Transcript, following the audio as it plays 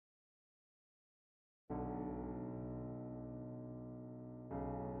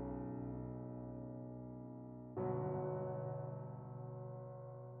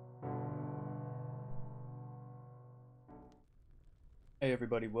Hey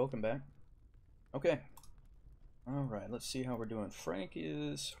everybody, welcome back. Okay. Alright, let's see how we're doing. Frank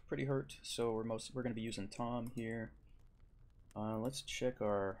is pretty hurt, so we're gonna be using Tom here. Let's check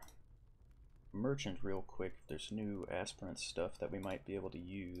our merchant real quick if there's new aspirant stuff that we might be able to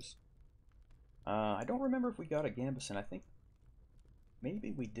use. I don't remember if we got a Gambison. I think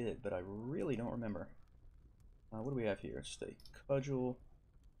maybe we did, but I really don't remember. What do we have here? Just a cudgel.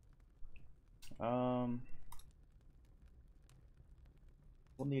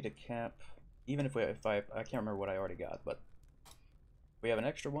 We'll need a cap, even if I can't remember what I already got, but if we have an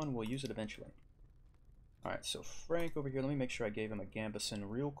extra one, we'll use it eventually. Alright, so Frank over here, let me make sure I gave him a Gambison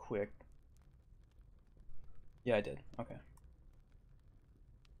real quick. Yeah, I did. Okay.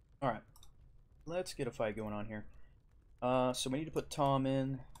 Alright, let's get a fight going on here. So we need to put Tom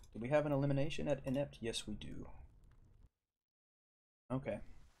in. Do we have an elimination at Inept? Yes, we do. Okay.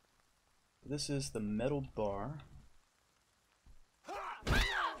 This is the metal bar.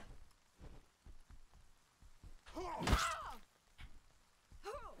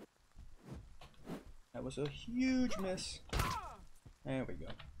 That was a huge miss. There we go.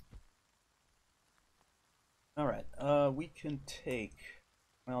 Alright, we can take...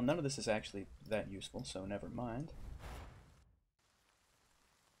 Well, none of this is actually that useful, so never mind.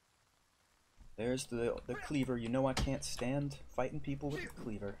 There's the cleaver. You know I can't stand fighting people with the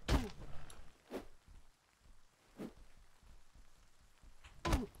cleaver.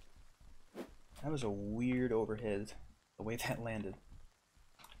 That was a weird overhead, the way that landed.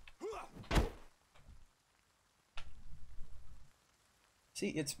 See,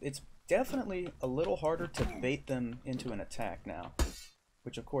 it's definitely a little harder to bait them into an attack now,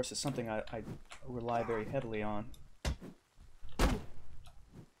 which of course is something I rely very heavily on.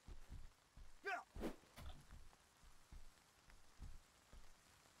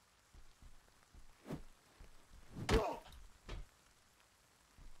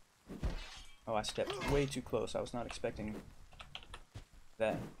 Oh, I stepped way too close. I was not expecting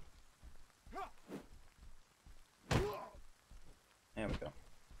that. There we go.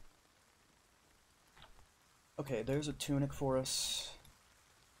 Okay, there's a tunic for us.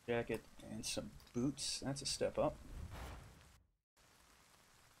 Jacket and some boots. That's a step up.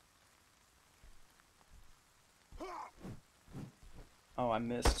 Oh, I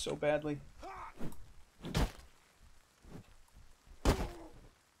missed so badly.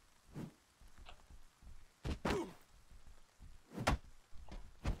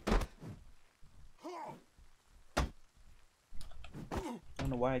 I don't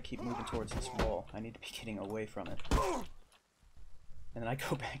know why I keep moving towards this wall. I need to be getting away from it. And then I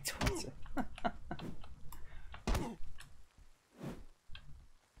go back towards it.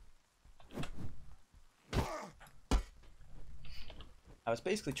 I was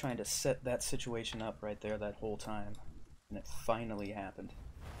basically trying to set that situation up right there that whole time, and it finally happened.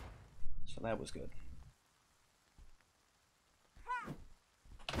 So that was good.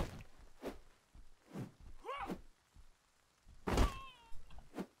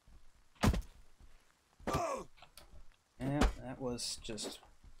 Yeah, that was just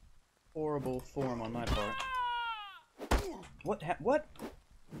horrible form on my part. What? What?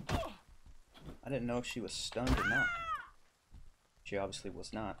 I didn't know if she was stunned or not. She obviously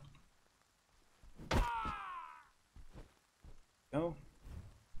was not. Go.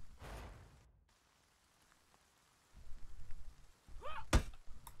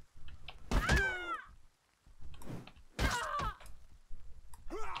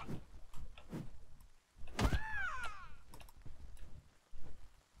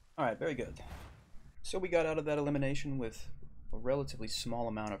 Alright, very good. So we got out of that elimination with a relatively small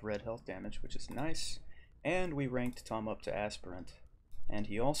amount of red health damage, which is nice. And we ranked Tom up to aspirant. And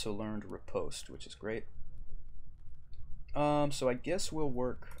he also learned riposte, which is great. So I guess we'll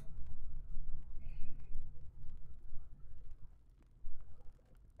work...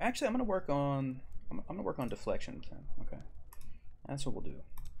 Actually, I'm gonna work on deflection then. Okay. That's what we'll do.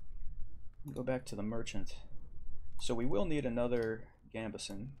 Go back to the merchant. So we will need another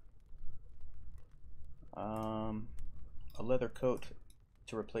Gambison. A leather coat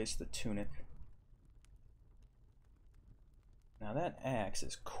to replace the tunic. Now that axe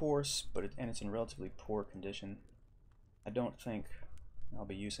is coarse, but it's in relatively poor condition. I don't think I'll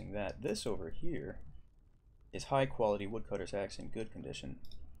be using that. This over here is high quality woodcutter's axe in good condition.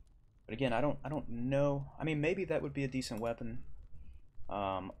 But again, I don't know. I mean, maybe that would be a decent weapon.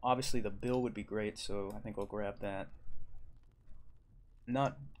 Obviously the bill would be great, so I think I'll grab that.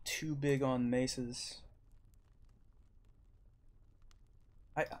 Not too big on maces.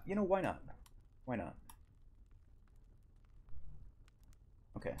 You know, why not? Why not?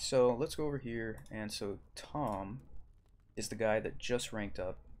 Okay, so let's go over here, and so Tom is the guy that just ranked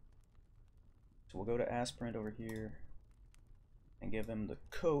up. So we'll go to Aspirant over here and give him the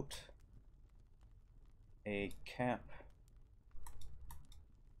coat, a cap,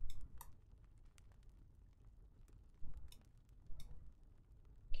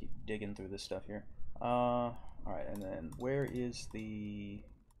 keep digging through this stuff here. Alright, and then where is the...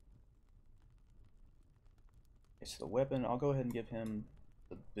 It's the weapon. I'll go ahead and give him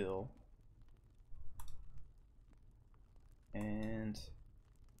the bill. And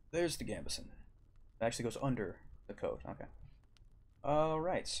there's the gambeson. It actually goes under the coat. Okay.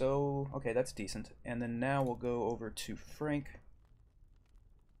 Alright, so, okay, that's decent. And then now we'll go over to Frank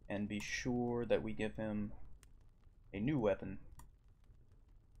and be sure that we give him a new weapon,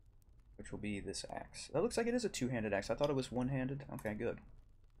 which will be this axe. That looks like it is a two-handed axe. I thought it was one-handed. Okay, good.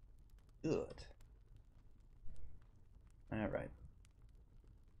 Good. Alright.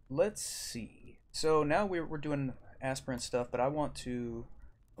 Let's see. So now we're doing aspirant stuff, but I want to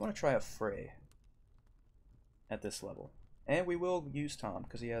try a fray at this level. And we will use Tom,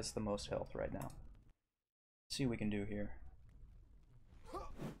 because he has the most health right now. Let's see what we can do here.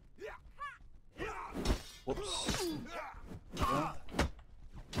 Whoops. Yeah.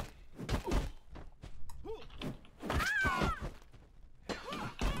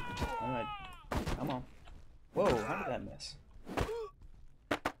 Alright. Come on. Whoa, how did that miss?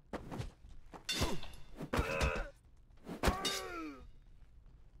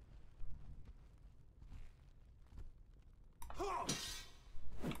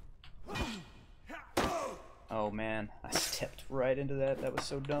 Oh man, I stepped right into that. That was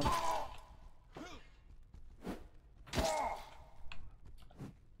so dumb.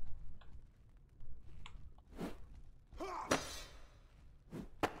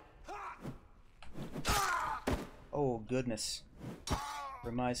 Oh goodness.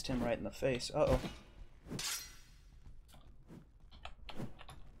 Remised him right in the face. Uh-oh.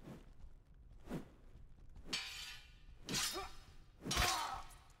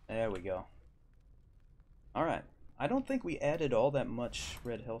 There we go. Alright. I don't think we added all that much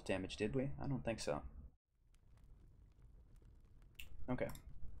red health damage, did we? I don't think so. Okay.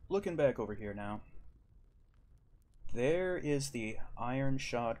 Looking back over here now. There is the iron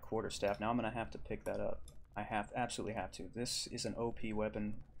shod quarterstaff. Now I'm going to have to pick that up. I absolutely have to. This is an OP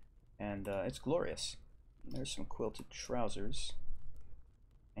weapon, and it's glorious. There's some quilted trousers.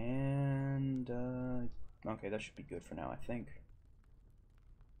 And, okay, that should be good for now, I think.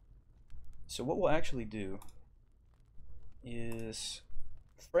 So what we'll actually do is,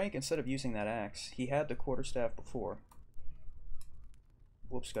 Frank, instead of using that axe, he had the quarterstaff before.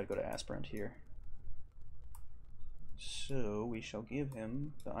 Whoops, gotta go to aspirant here. So we shall give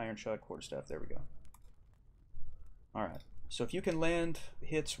him the iron shod quarterstaff. There we go. Alright, so if you can land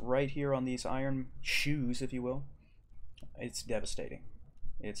hits right here on these iron shoes, if you will, it's devastating.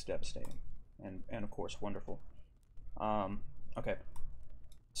 It's devastating. And of course, wonderful. Okay.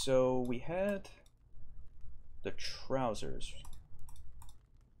 So we had the trousers,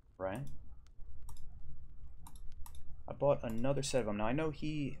 right? I bought another set of them. Now I know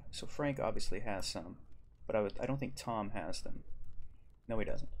so Frank obviously has some, but I don't think Tom has them. No, he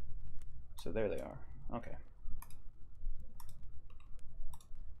doesn't. So there they are. Okay.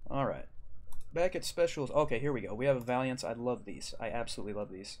 Alright. Back at specials. Okay, here we go. We have a Valiance. I love these. I absolutely love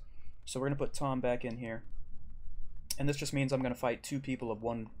these. So we're going to put Tom back in here. And this just means I'm going to fight two people of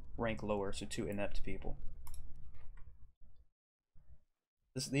one rank lower, so two inept people.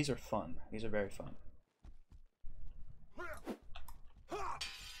 These are fun. These are very fun.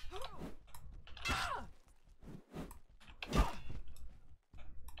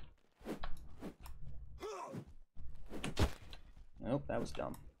 Nope, that was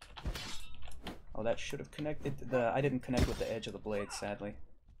dumb. Oh, that should have connected. I didn't connect with the edge of the blade, sadly.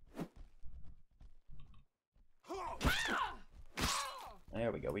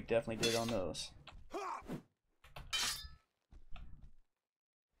 There we go. We definitely did on those.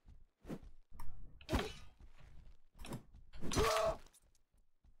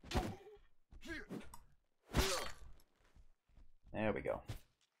 There we go.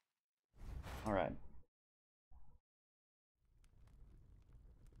 Alright.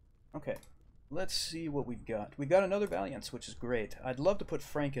 Okay. Let's see what we've got. We've got another Valiance, which is great. I'd love to put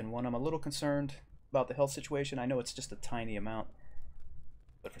Frank in one. I'm a little concerned about the health situation. I know it's just a tiny amount,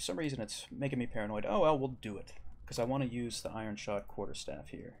 but for some reason it's making me paranoid. Oh well, we'll do it, because I want to use the iron shod quarterstaff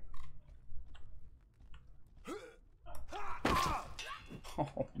here.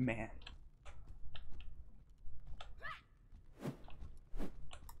 Oh man.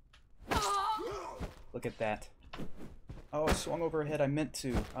 Look at that. Oh, I swung over her head. I meant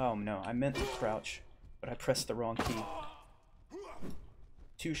to. Oh no, I meant to crouch, but I pressed the wrong key.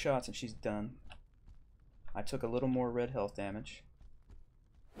 2 shots and she's done. I took a little more red health damage.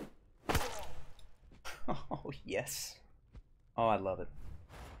 Oh, yes. Oh, I love it.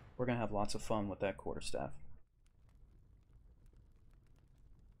 We're gonna have lots of fun with that quarterstaff.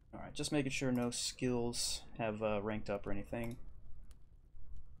 Alright, just making sure no skills have ranked up or anything.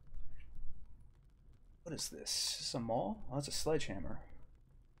 What is this? Is this a maul? Oh, it's a sledgehammer.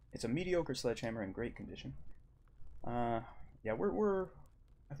 It's a mediocre sledgehammer in great condition. Yeah,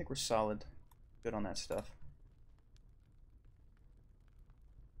 I think we're solid. Good on that stuff.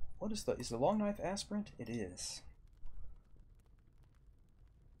 What is the long knife aspirant? It is.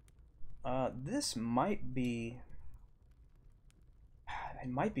 This might be... It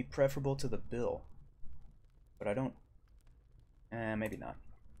might be preferable to the bill. But I don't... maybe not.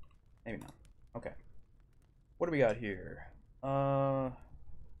 Maybe not. Okay. What do we got here? Now,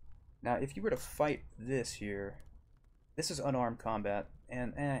 if you were to fight this here... This is unarmed combat,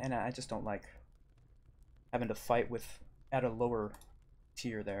 and I just don't like having to fight with at a lower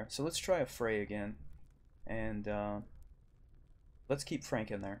tier there. So let's try a fray again, and let's keep Frank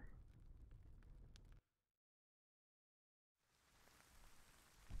in there.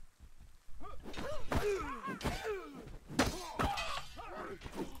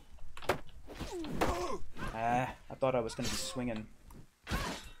 I thought I was going to be swinging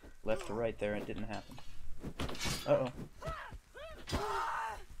left to right there, and it didn't happen. Uh-oh.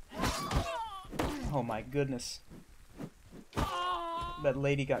 Oh my goodness. That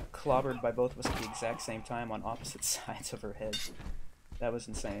lady got clobbered by both of us at the exact same time on opposite sides of her head. That was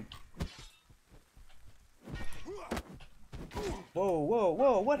insane. Whoa, whoa,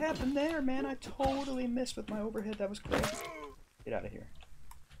 whoa, what happened there, man? I totally missed with my overhead. That was great. Get out of here.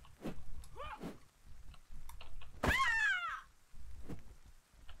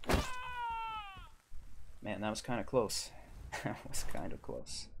 Man, that was kind of close. That was kind of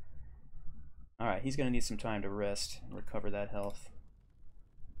close. Alright, he's going to need some time to rest and recover that health.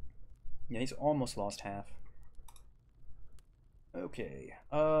 Yeah, he's almost lost half. Okay.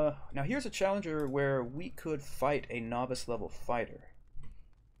 Now here's a challenger where we could fight a novice level fighter.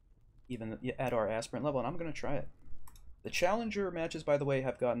 Even at our aspirant level, and I'm going to try it. The challenger matches, by the way,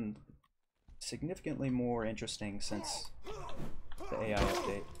 have gotten significantly more interesting since the AI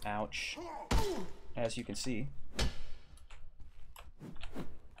update. Ouch. As you can see,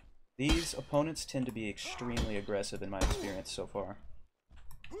 these opponents tend to be extremely aggressive in my experience so far.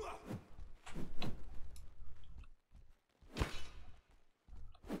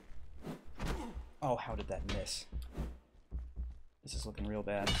 Oh, how did that miss? This is looking real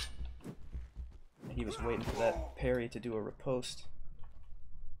bad. And he was waiting for that parry to do a riposte.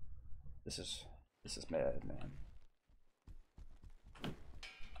 This is bad, man.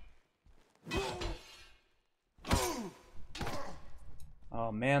 Oh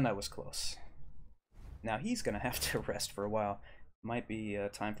man, that was close. Now he's gonna have to rest for a while. Might be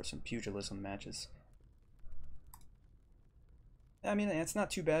time for some pugilism matches. I mean, it's not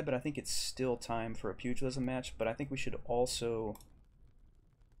too bad, but I think it's still time for a pugilism match. But I think we should also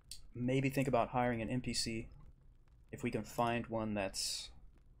maybe think about hiring an NPC if we can find one that's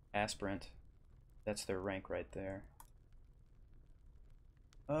aspirant. That's their rank right there.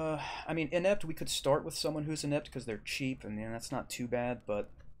 I mean, inept, we could start with someone who's inept because they're cheap, and that's not too bad,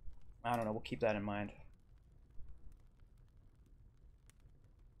 but I don't know, we'll keep that in mind.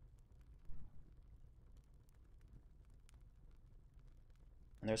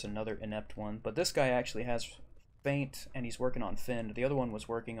 And there's another inept one, but this guy actually has feint, and he's working on fend. The other one was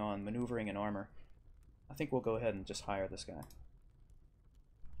working on maneuvering and armor. I think we'll go ahead and just hire this guy.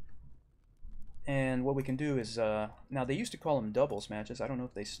 And what we can do is, now they used to call them doubles matches. I don't know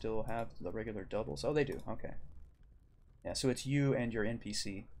if they still have the regular doubles. Oh, they do. Okay. Yeah, so it's you and your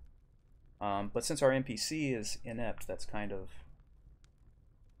NPC. But since our NPC is inept, that's kind of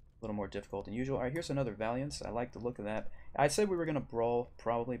a little more difficult than usual. Alright, here's another Valiance. I like the look of that. I'd say we were going to brawl,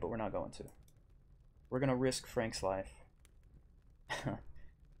 probably, but we're not going to. We're going to risk Frank's life.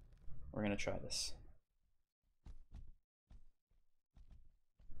 We're going to try this.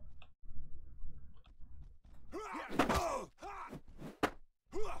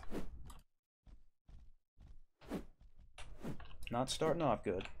 Not starting off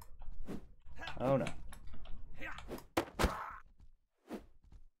good. Oh no.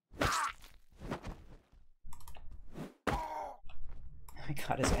 I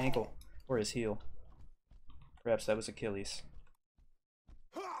got his ankle, or his heel. Perhaps that was Achilles.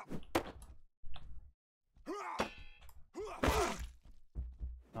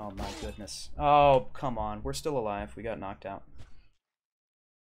 Oh Oh my goodness. Oh, come on. We're still alive. We got knocked out.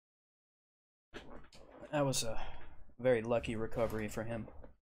 That was a very lucky recovery for him.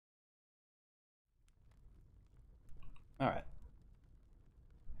 Alright.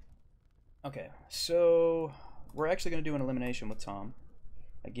 Okay, so we're actually going to do an elimination with Tom.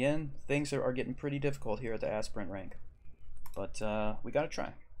 Again, things are getting pretty difficult here at the aspirant rank. But we got to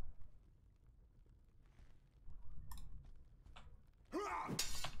try.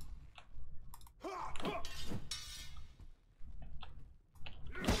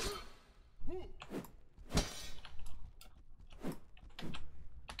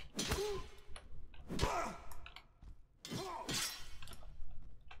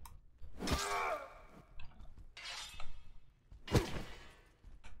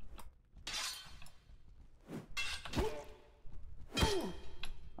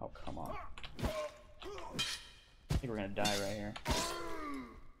 Oh, come on. I think we're going to die right here.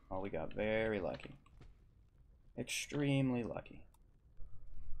 Oh, we got very lucky. Extremely lucky.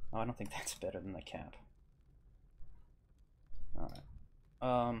 Oh, I don't think that's better than the cap.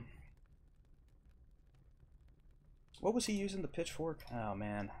 Alright. What was he using, the pitchfork? Oh,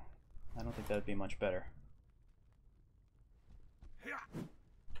 man. I don't think that would be much better.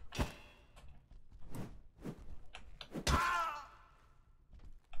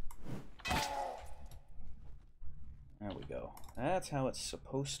 There we go. That's how it's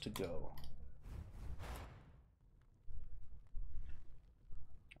supposed to go.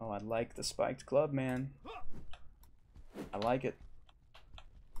 Oh, I like the spiked club, man. I like it.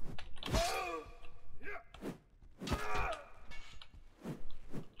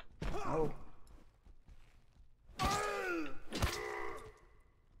 Oh.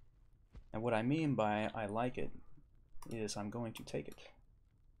 And what I mean by I like it is I'm going to take it.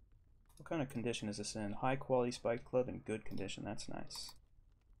 What kind of condition is this in? High quality spiked club in good condition. That's nice.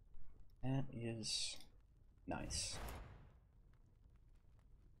 That is nice.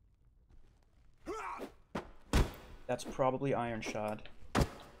 That's probably iron shod.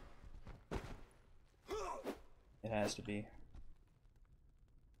 It has to be.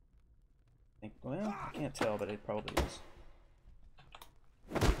 Well, I can't tell, but it probably is.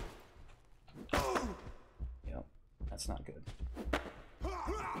 Yep, that's not good.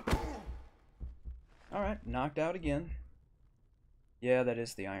 Alright, knocked out again. Yeah, that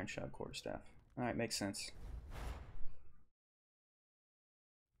is the iron shod quarterstaff. Alright, makes sense.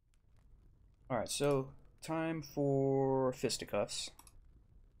 Alright, so time for fisticuffs.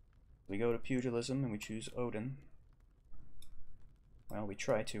 We go to pugilism and we choose Odin. Well, we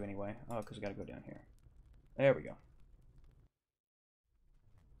try to anyway. Oh, because we gotta go down here. There we go.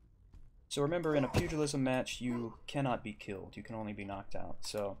 So remember, in a pugilism match, you cannot be killed. You can only be knocked out.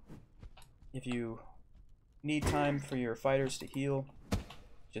 So if you need time for your fighters to heal,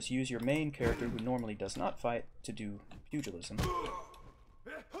 just use your main character, who normally does not fight, to do pugilism.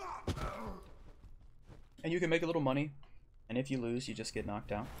 And you can make a little money, and if you lose, you just get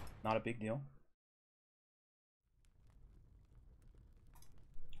knocked out. Not a big deal.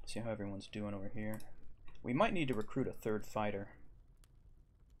 See how everyone's doing over here. We might need to recruit a third fighter.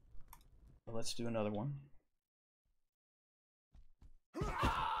 So let's do another one.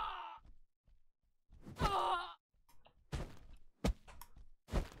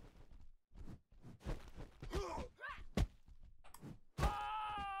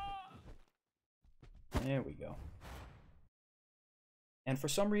 There we go. And for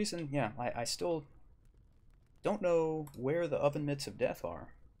some reason, yeah, I still don't know where the oven mitts of death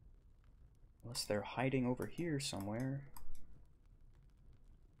are. Unless they're hiding over here somewhere.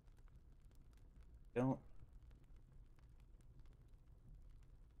 Don't.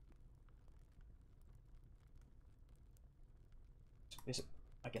 Is it?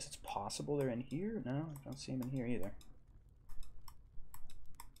 I guess it's possible they're in here? No, I don't see them in here either.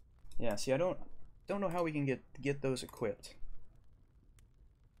 Yeah, see, I don't know how we can get those equipped.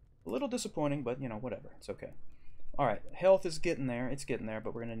 A little disappointing, but you know, whatever. It's okay. All right, health is getting there. It's getting there,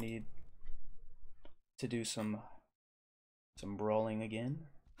 but we're gonna need to do some brawling again.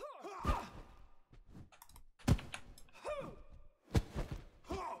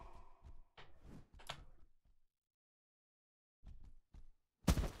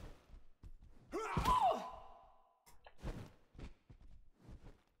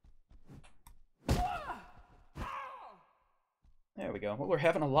 There we go. Well, we're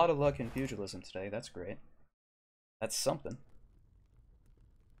having a lot of luck in pugilism today. That's great. That's something.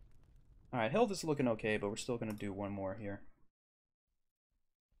 Alright, health is looking okay, but we're still going to do one more here.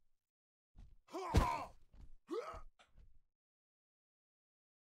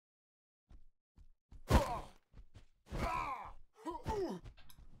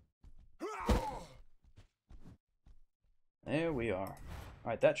 There we are.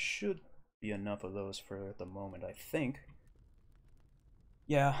 Alright, that should be enough of those for the moment, I think.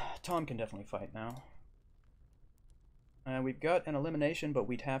 Yeah, Tom can definitely fight now. We've got an elimination, but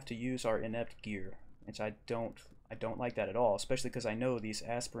we'd have to use our inept gear, which I don't like that at all, especially because I know these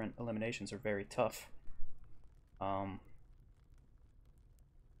aspirant eliminations are very tough. I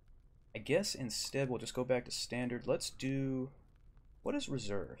guess instead we'll just go back to standard. Let's do... What is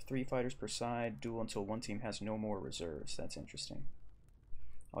reserve? 3 fighters per side, duel until one team has no more reserves. That's interesting.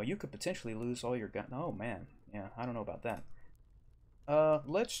 Oh, you could potentially lose all your gun. Oh, man. Yeah, I don't know about that.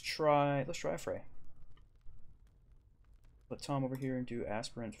 Let's try Frey. Put Tom over here and do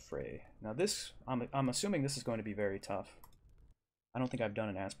aspirant Frey. Now this, I'm assuming this is going to be very tough. I don't think I've done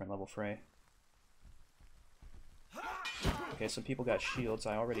an aspirant level Frey. Okay, some people got shields.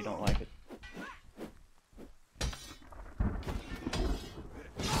 I already don't like it.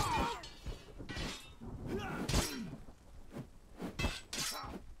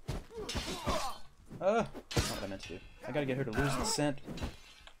 That's not what I meant to do. I gotta get her to lose the scent.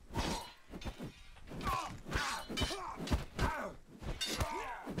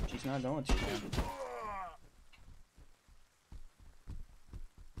 She's not going to, man.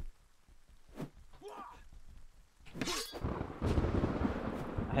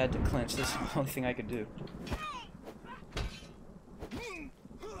 I had to clinch. This is the only thing I could do.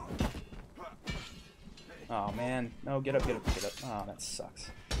 Oh man, no, get up, get up, get up. Oh, that sucks.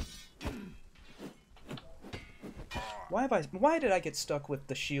 Why did I get stuck with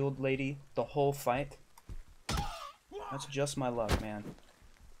the shield lady the whole fight? That's just my luck, man.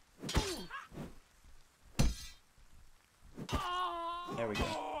 There we go.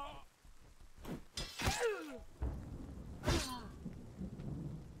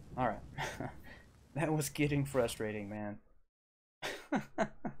 Alright. That was getting frustrating, man.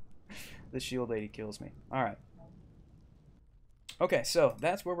 The shield lady kills me. Alright. Okay, so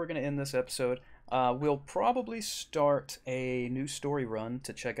that's where we're going to end this episode. We'll probably start a new story run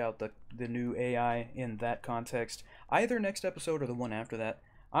to check out the new AI in that context. Either next episode or the one after that.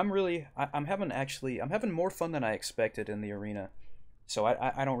 I'm having more fun than I expected in the arena. So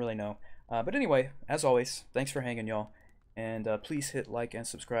I don't really know. But anyway, as always, thanks for hanging, y'all. And please hit like and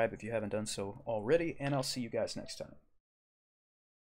subscribe if you haven't done so already. And I'll see you guys next time.